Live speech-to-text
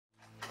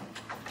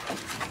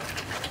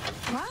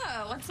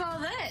What's all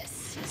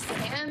this?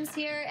 Sam's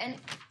here, and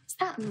is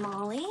that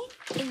Molly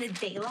in the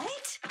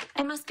daylight?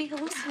 I must be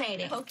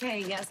hallucinating. Okay,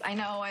 yes, I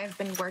know I've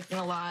been working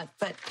a lot,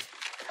 but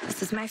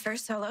this is my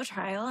first solo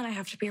trial, and I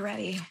have to be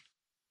ready.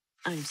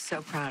 I'm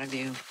so proud of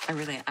you.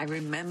 I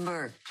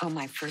remember,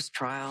 my first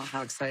trial,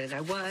 how excited I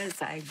was.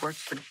 I worked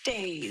for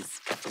days,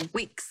 for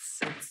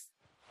weeks.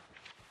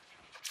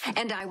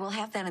 And I will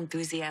have that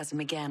enthusiasm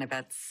again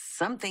about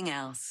something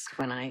else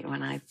when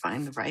I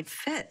find the right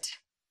fit.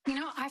 You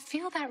know, I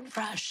feel that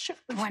rush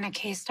when a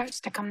case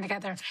starts to come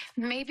together.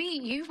 Maybe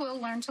you will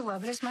learn to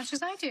love it as much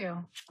as I do.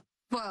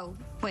 Whoa,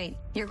 wait,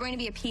 you're going to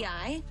be a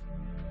PI?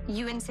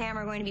 You and Sam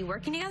are going to be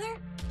working together?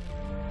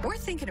 We're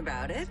thinking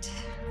about it.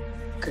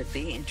 Could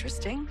be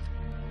interesting.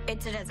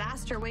 It's a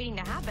disaster waiting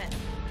to happen.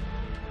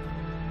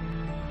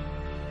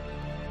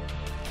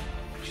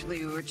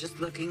 Actually, we were just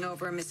looking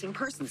over a missing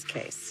persons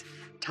case.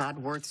 Todd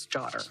Worth's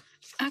daughter.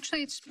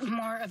 Actually, it's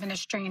more of an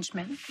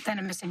estrangement than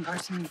a missing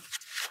person.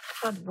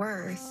 Todd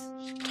Worth.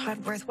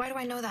 Todd Worth, why do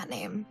I know that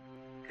name?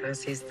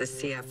 Because he's the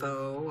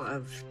CFO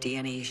of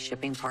D&E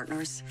Shipping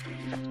Partners.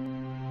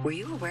 Were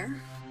you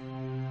aware?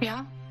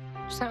 Yeah,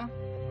 so?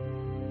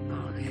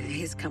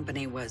 His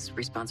company was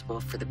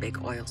responsible for the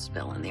big oil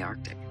spill in the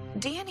Arctic.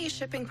 D&E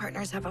Shipping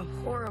Partners have a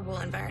horrible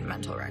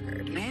environmental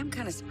record. I am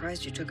kind of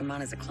surprised you took him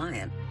on as a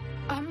client.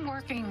 I'm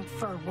working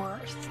for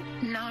Worth,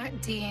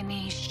 not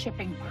D&E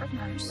Shipping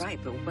Partners. Right,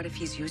 but what if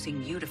he's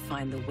using you to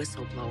find the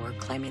whistleblower,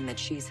 claiming that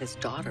she's his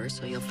daughter,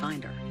 so you'll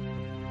find her?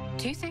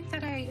 Do you think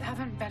that I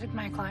haven't vetted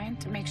my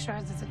client to make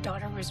sure that the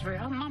daughter was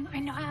real? Mom, I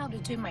know how to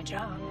do my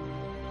job.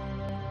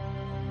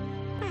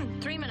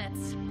 3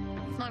 minutes.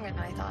 Longer than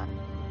I thought.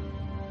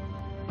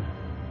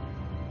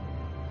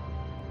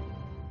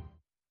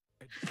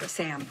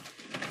 Sam,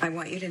 I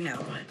want you to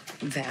know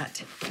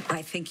that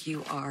I think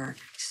you are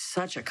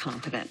such a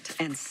competent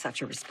and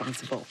such a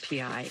responsible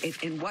PI.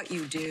 In what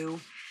you do,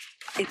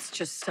 it's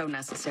just so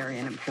necessary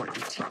and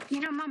important.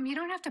 You know, Mom, you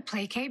don't have to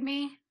placate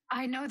me.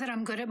 I know that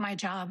I'm good at my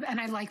job, and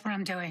I like what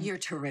I'm doing. You're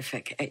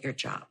terrific at your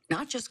job.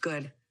 Not just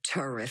good,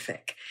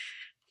 terrific.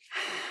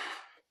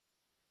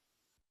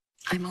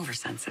 I'm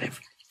oversensitive.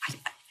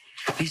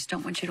 I just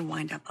don't want you to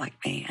wind up like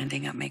me,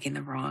 ending up making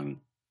the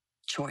wrong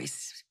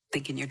choice,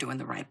 thinking you're doing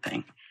the right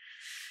thing.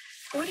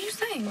 What are you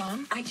saying,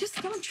 Mom? I just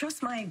don't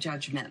trust my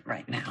judgment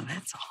right now,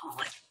 that's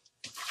all.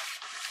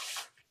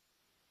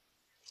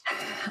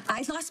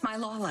 I lost my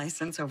law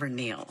license over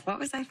Neil. What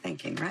was I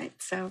thinking, right?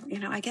 So,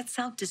 I get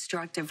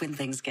self-destructive when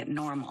things get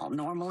normal.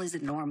 Normal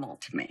isn't normal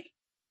to me.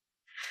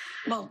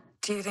 Well,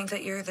 do you think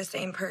that you're the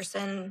same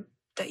person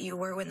that you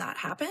were when that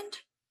happened?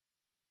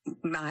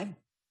 I've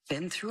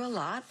been through a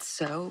lot,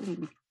 so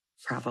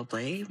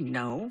probably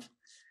no.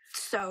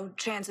 So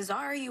chances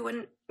are you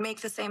wouldn't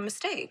make the same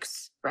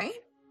mistakes,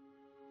 right?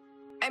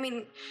 I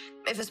mean,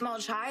 if a small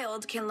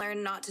child can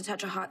learn not to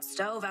touch a hot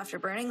stove after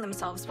burning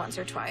themselves once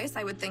or twice,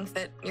 I would think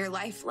that your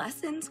life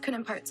lessons could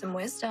impart some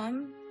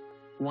wisdom.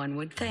 One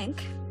would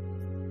think.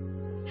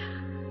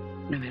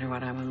 No matter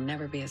what, I will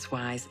never be as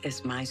wise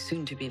as my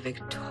soon-to-be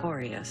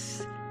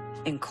victorious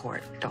in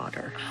court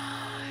daughter.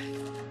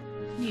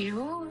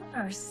 You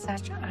are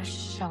such a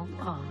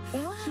show-off.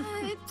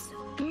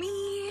 What?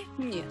 Me?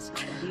 Yes,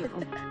 you.